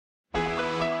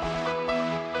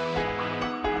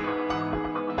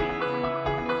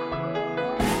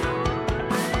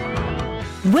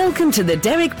Welcome to the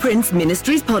Derek Prince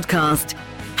Ministries podcast,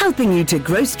 helping you to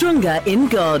grow stronger in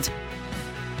God.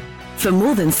 For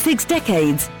more than 6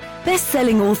 decades,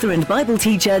 best-selling author and Bible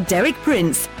teacher Derek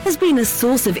Prince has been a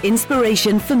source of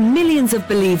inspiration for millions of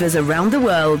believers around the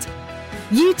world.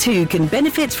 You too can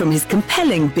benefit from his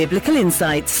compelling biblical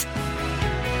insights.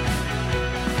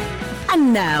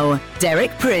 And now,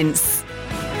 Derek Prince.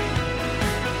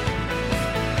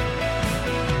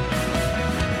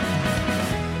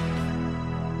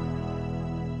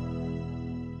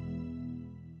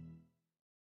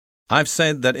 I've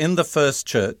said that in the first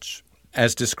church,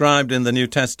 as described in the New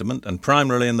Testament and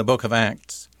primarily in the book of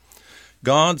Acts,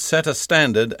 God set a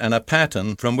standard and a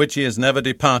pattern from which he has never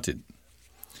departed.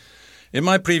 In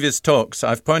my previous talks,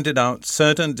 I've pointed out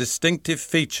certain distinctive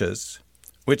features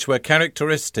which were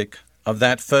characteristic of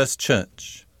that first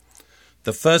church.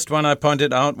 The first one I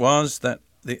pointed out was that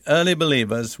the early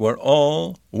believers were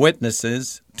all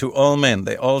witnesses to all men.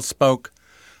 They all spoke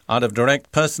out of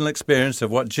direct personal experience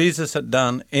of what Jesus had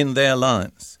done in their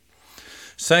lives.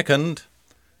 Second,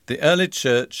 the early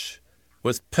church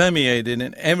was permeated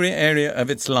in every area of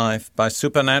its life by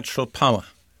supernatural power.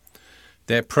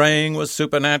 Their praying was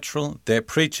supernatural, their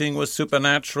preaching was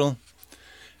supernatural,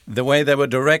 the way they were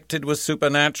directed was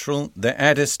supernatural, their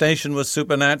attestation was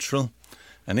supernatural,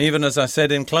 and even as I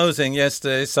said in closing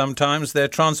yesterday, sometimes their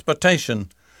transportation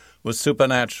was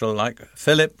supernatural, like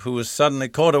Philip, who was suddenly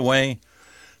caught away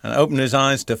and opened his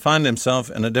eyes to find himself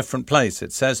in a different place.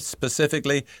 It says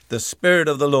specifically, the Spirit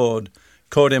of the Lord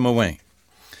caught him away.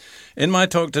 In my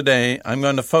talk today, I'm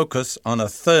going to focus on a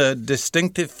third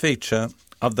distinctive feature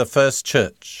of the first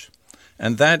church,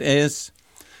 and that is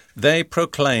they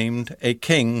proclaimed a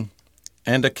king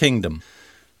and a kingdom.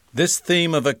 This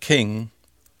theme of a king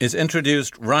is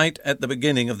introduced right at the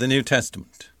beginning of the New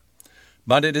Testament,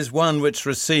 but it is one which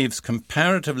receives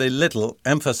comparatively little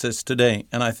emphasis today,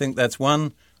 and I think that's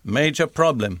one major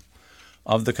problem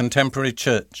of the contemporary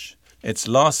church. It's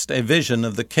lost a vision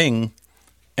of the king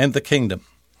and the kingdom.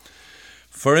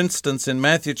 For instance, in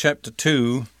Matthew chapter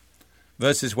 2,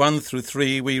 verses 1 through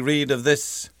 3, we read of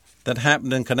this that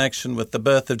happened in connection with the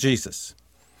birth of Jesus.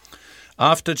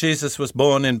 After Jesus was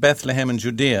born in Bethlehem in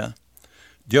Judea,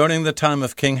 during the time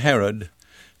of King Herod,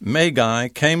 Magi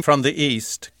came from the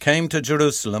east, came to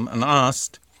Jerusalem and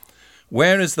asked,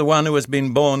 "Where is the one who has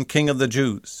been born King of the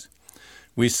Jews?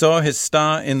 We saw his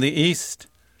star in the east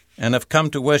and have come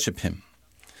to worship him."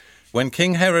 When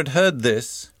King Herod heard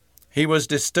this, he was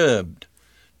disturbed,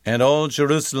 and all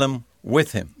Jerusalem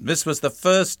with him. This was the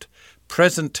first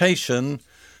presentation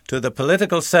to the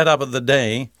political setup of the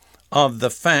day of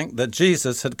the fact that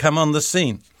Jesus had come on the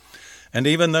scene. And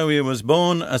even though he was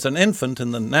born as an infant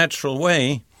in the natural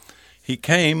way, he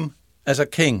came as a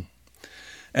king.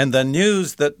 And the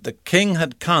news that the king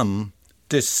had come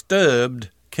disturbed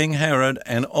King Herod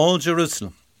and all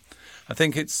Jerusalem. I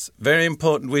think it's very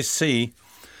important we see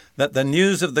that the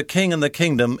news of the king and the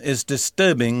kingdom is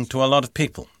disturbing to a lot of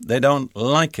people. They don't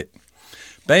like it.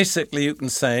 Basically, you can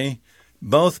say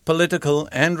both political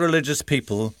and religious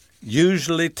people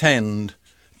usually tend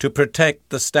to protect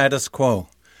the status quo.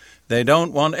 They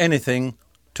don't want anything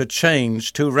to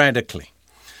change too radically.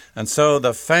 And so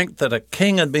the fact that a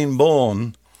king had been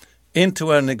born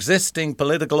into an existing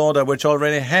political order which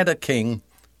already had a king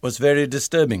was very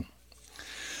disturbing.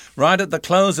 Right at the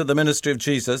close of the ministry of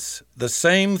Jesus, the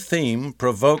same theme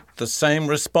provoked the same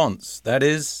response. That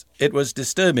is, it was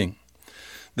disturbing.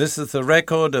 This is the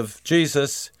record of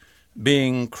Jesus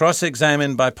being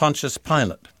cross-examined by Pontius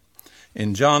Pilate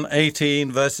in John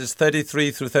 18, verses 33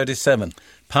 through 37.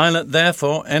 Pilate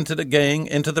therefore entered again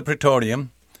into the praetorium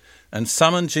and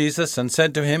summoned Jesus and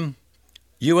said to him,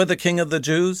 "You are the king of the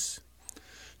Jews?"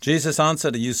 Jesus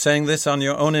answered, "Are you saying this on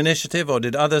your own initiative, or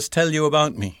did others tell you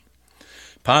about me?"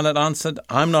 Pilate answered,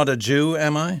 "I'm not a Jew,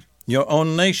 am I? Your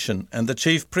own nation and the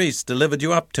chief priests delivered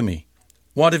you up to me.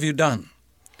 What have you done?"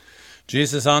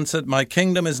 Jesus answered, "My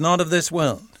kingdom is not of this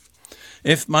world.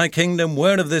 If my kingdom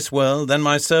were of this world, then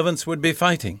my servants would be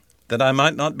fighting, that I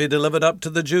might not be delivered up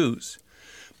to the Jews.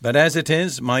 But as it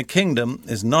is, my kingdom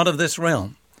is not of this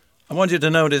realm." I want you to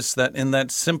notice that in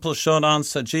that simple short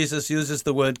answer, Jesus uses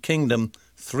the word kingdom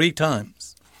 3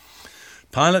 times.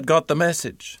 Pilate got the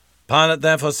message. Pilate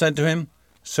therefore said to him,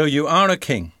 "So you are a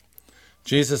king?"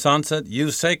 Jesus answered,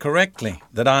 "You say correctly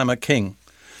that I am a king.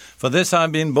 For this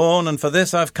I've been born, and for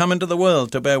this I've come into the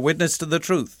world, to bear witness to the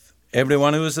truth.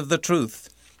 Everyone who is of the truth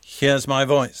hears my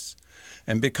voice."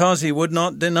 And because he would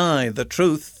not deny the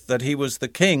truth that he was the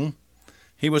king,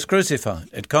 he was crucified.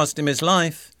 It cost him his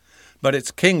life, but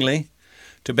it's kingly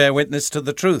to bear witness to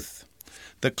the truth.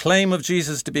 The claim of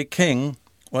Jesus to be king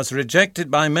was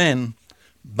rejected by men,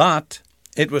 but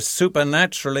it was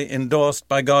supernaturally endorsed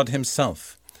by God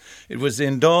himself. It was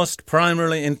endorsed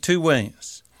primarily in two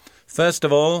ways. First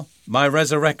of all, by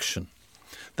resurrection.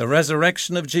 The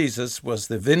resurrection of Jesus was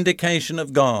the vindication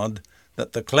of God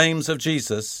that the claims of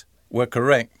Jesus were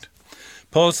correct.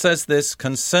 Paul says this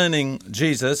concerning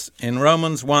Jesus in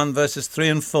Romans 1, verses 3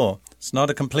 and 4. It's not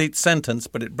a complete sentence,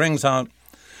 but it brings out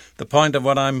the point of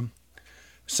what I'm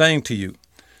saying to you.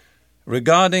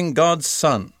 Regarding God's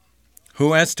Son,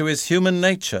 who as to his human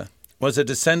nature was a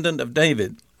descendant of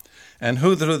David, and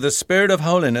who through the Spirit of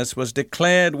holiness was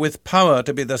declared with power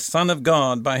to be the Son of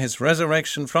God by his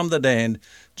resurrection from the dead,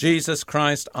 Jesus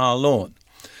Christ our Lord.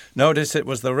 Notice it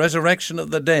was the resurrection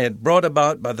of the dead brought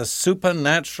about by the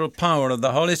supernatural power of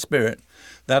the Holy Spirit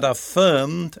that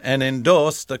affirmed and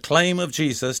endorsed the claim of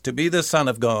Jesus to be the Son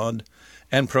of God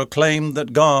and proclaimed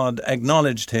that God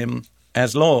acknowledged him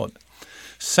as Lord.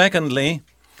 Secondly,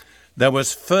 there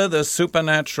was further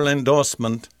supernatural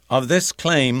endorsement of this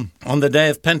claim on the day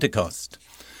of Pentecost,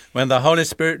 when the Holy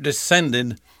Spirit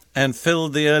descended and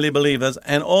filled the early believers,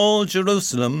 and all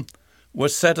Jerusalem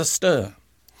was set astir.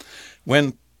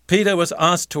 When Peter was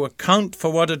asked to account for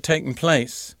what had taken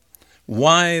place,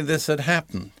 why this had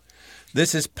happened,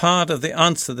 this is part of the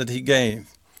answer that he gave.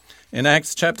 In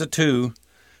Acts chapter 2,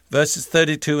 verses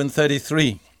 32 and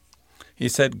 33, he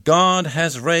said, God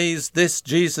has raised this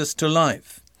Jesus to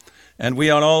life, and we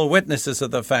are all witnesses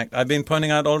of the fact. I've been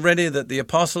pointing out already that the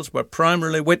apostles were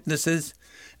primarily witnesses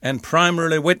of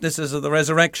the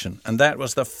resurrection, and that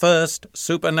was the first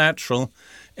supernatural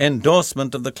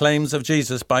endorsement of the claims of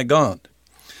Jesus by God.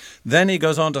 Then he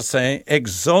goes on to say,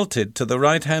 exalted to the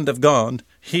right hand of God,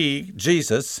 he,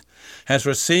 Jesus, has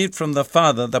received from the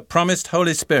Father the promised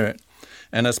Holy Spirit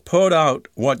and has poured out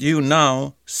what you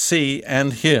now see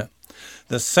and hear.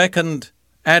 The second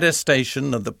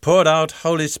attestation of the poured out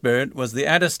Holy Spirit was the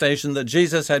attestation that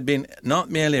Jesus had been not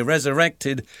merely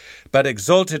resurrected, but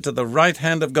exalted to the right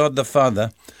hand of God the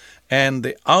Father, and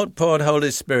the outpoured Holy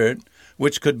Spirit,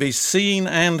 which could be seen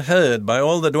and heard by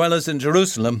all the dwellers in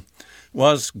Jerusalem,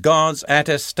 was God's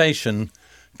attestation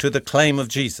to the claim of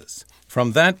Jesus.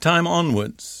 From that time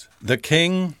onwards, the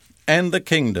king and the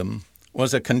kingdom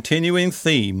was a continuing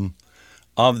theme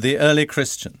of the early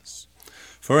Christians.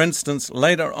 For instance,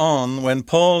 later on, when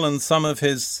Paul and some of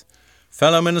his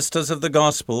fellow ministers of the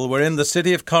gospel were in the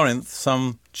city of Corinth,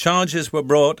 some charges were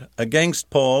brought against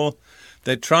Paul.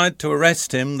 They tried to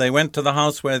arrest him. They went to the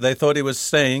house where they thought he was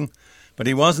staying, but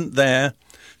he wasn't there.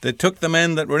 They took the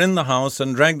men that were in the house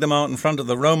and dragged them out in front of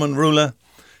the Roman ruler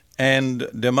and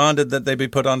demanded that they be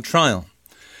put on trial.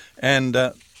 And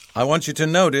I want you to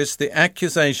notice the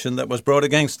accusation that was brought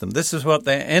against them. This is what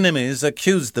their enemies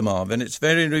accused them of, and it's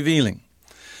very revealing.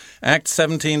 Acts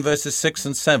 17, verses 6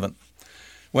 and 7.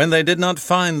 When they did not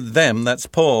find them, that's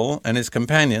Paul and his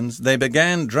companions, they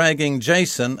began dragging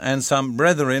Jason and some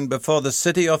brethren before the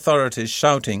city authorities,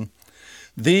 shouting,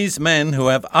 these men who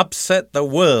have upset the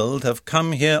world have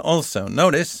come here also.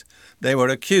 Notice, they were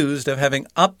accused of having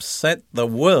upset the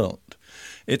world.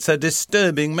 It's a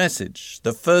disturbing message.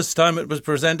 The first time it was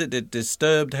presented, it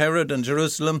disturbed Herod and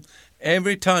Jerusalem.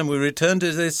 Every time we return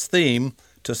to this theme,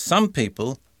 to some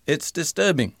people, it's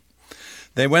disturbing.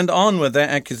 They went on with their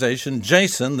accusation.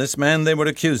 Jason, this man they were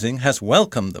accusing, has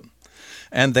welcomed them,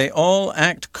 and they all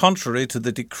act contrary to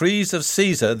the decrees of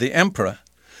Caesar, the emperor,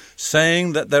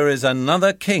 saying that there is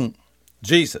another king,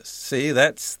 Jesus. See,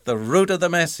 that's the root of the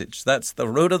message. That's the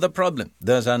root of the problem.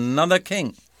 There's another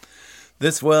king.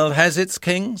 This world has its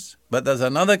kings, but there's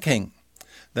another king.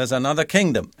 There's another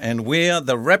kingdom, and we are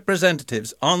the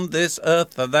representatives on this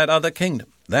earth of that other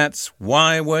kingdom. That's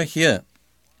why we're here.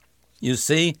 You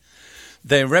see,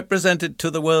 they represented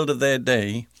to the world of their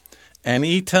day an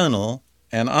eternal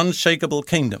and unshakable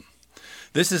kingdom.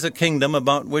 This is a kingdom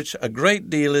about which a great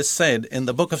deal is said in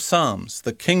the book of Psalms,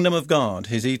 the kingdom of God,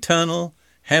 his eternal,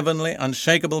 heavenly,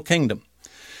 unshakable kingdom.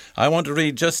 I want to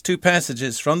read just two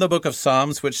passages from the book of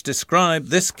Psalms which describe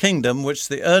this kingdom which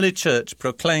the early church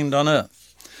proclaimed on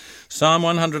earth. Psalm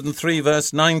 103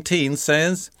 verse 19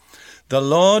 says, the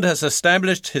Lord has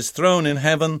established his throne in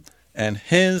heaven, and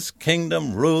his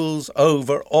kingdom rules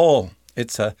over all.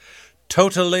 It's a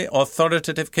totally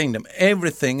authoritative kingdom.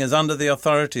 Everything is under the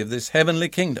authority of this heavenly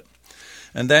kingdom.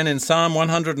 And then in Psalm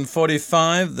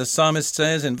 145, the psalmist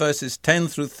says in verses 10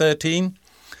 through 13,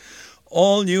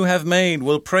 all you have made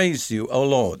will praise you, O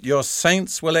Lord. Your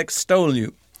saints will extol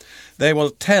you. They will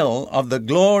tell of the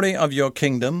glory of your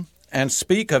kingdom and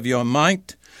speak of your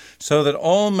might, so that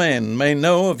all men may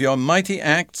know of your mighty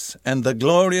acts and the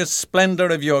glorious splendor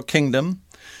of your kingdom.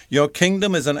 Your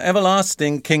kingdom is an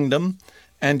everlasting kingdom,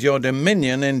 and your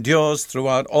dominion endures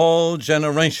throughout all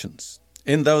generations.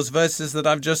 In those verses that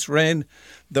I've just read,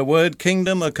 the word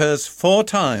kingdom occurs 4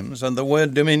 times and the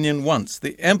word dominion once.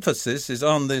 The emphasis is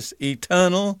on this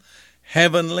eternal,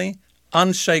 heavenly,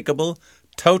 unshakable,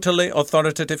 totally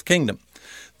authoritative kingdom.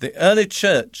 The early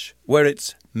church were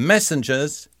its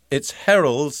messengers, its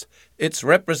heralds, its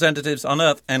representatives on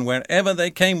earth, and wherever they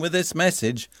came with this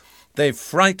message, they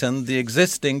frightened the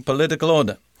existing political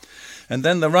order. And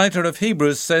then the writer of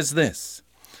Hebrews says this,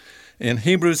 in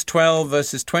Hebrews 12,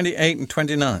 verses 28 and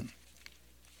 29.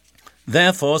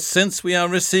 Therefore, since we are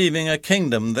receiving a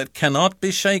kingdom that cannot be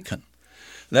shaken,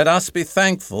 let us be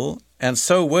thankful and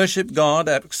so worship God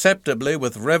acceptably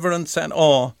with reverence and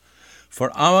awe,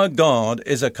 for our God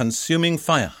is a consuming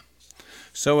fire.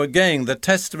 So again, the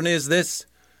testimony is this: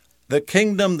 the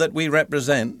kingdom that we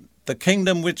represent, the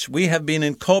kingdom which we have been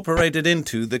incorporated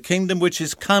into, the kingdom which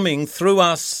is coming through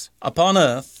us upon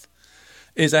earth,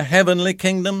 is a heavenly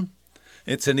kingdom.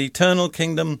 It's an eternal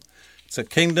kingdom. It's a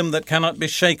kingdom that cannot be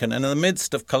shaken. And in the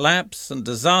midst of collapse and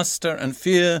disaster and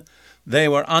fear, they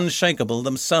were unshakable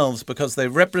themselves because they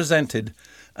represented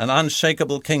an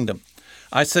unshakable kingdom.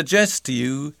 I suggest to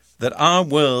you that our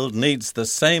world needs the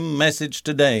same message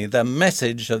today, the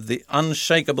message of the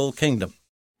unshakable kingdom.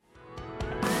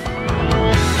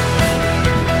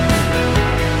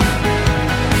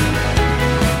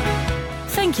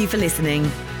 Thank you for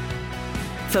listening.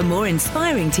 For more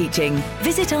inspiring teaching,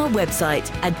 visit our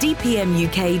website at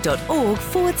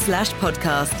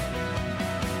dpmuk.org/podcast.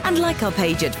 And like our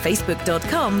page at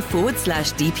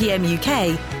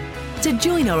facebook.com/dpmuk to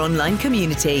join our online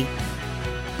community.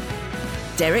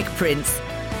 Derek Prince,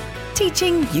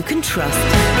 teaching you can trust.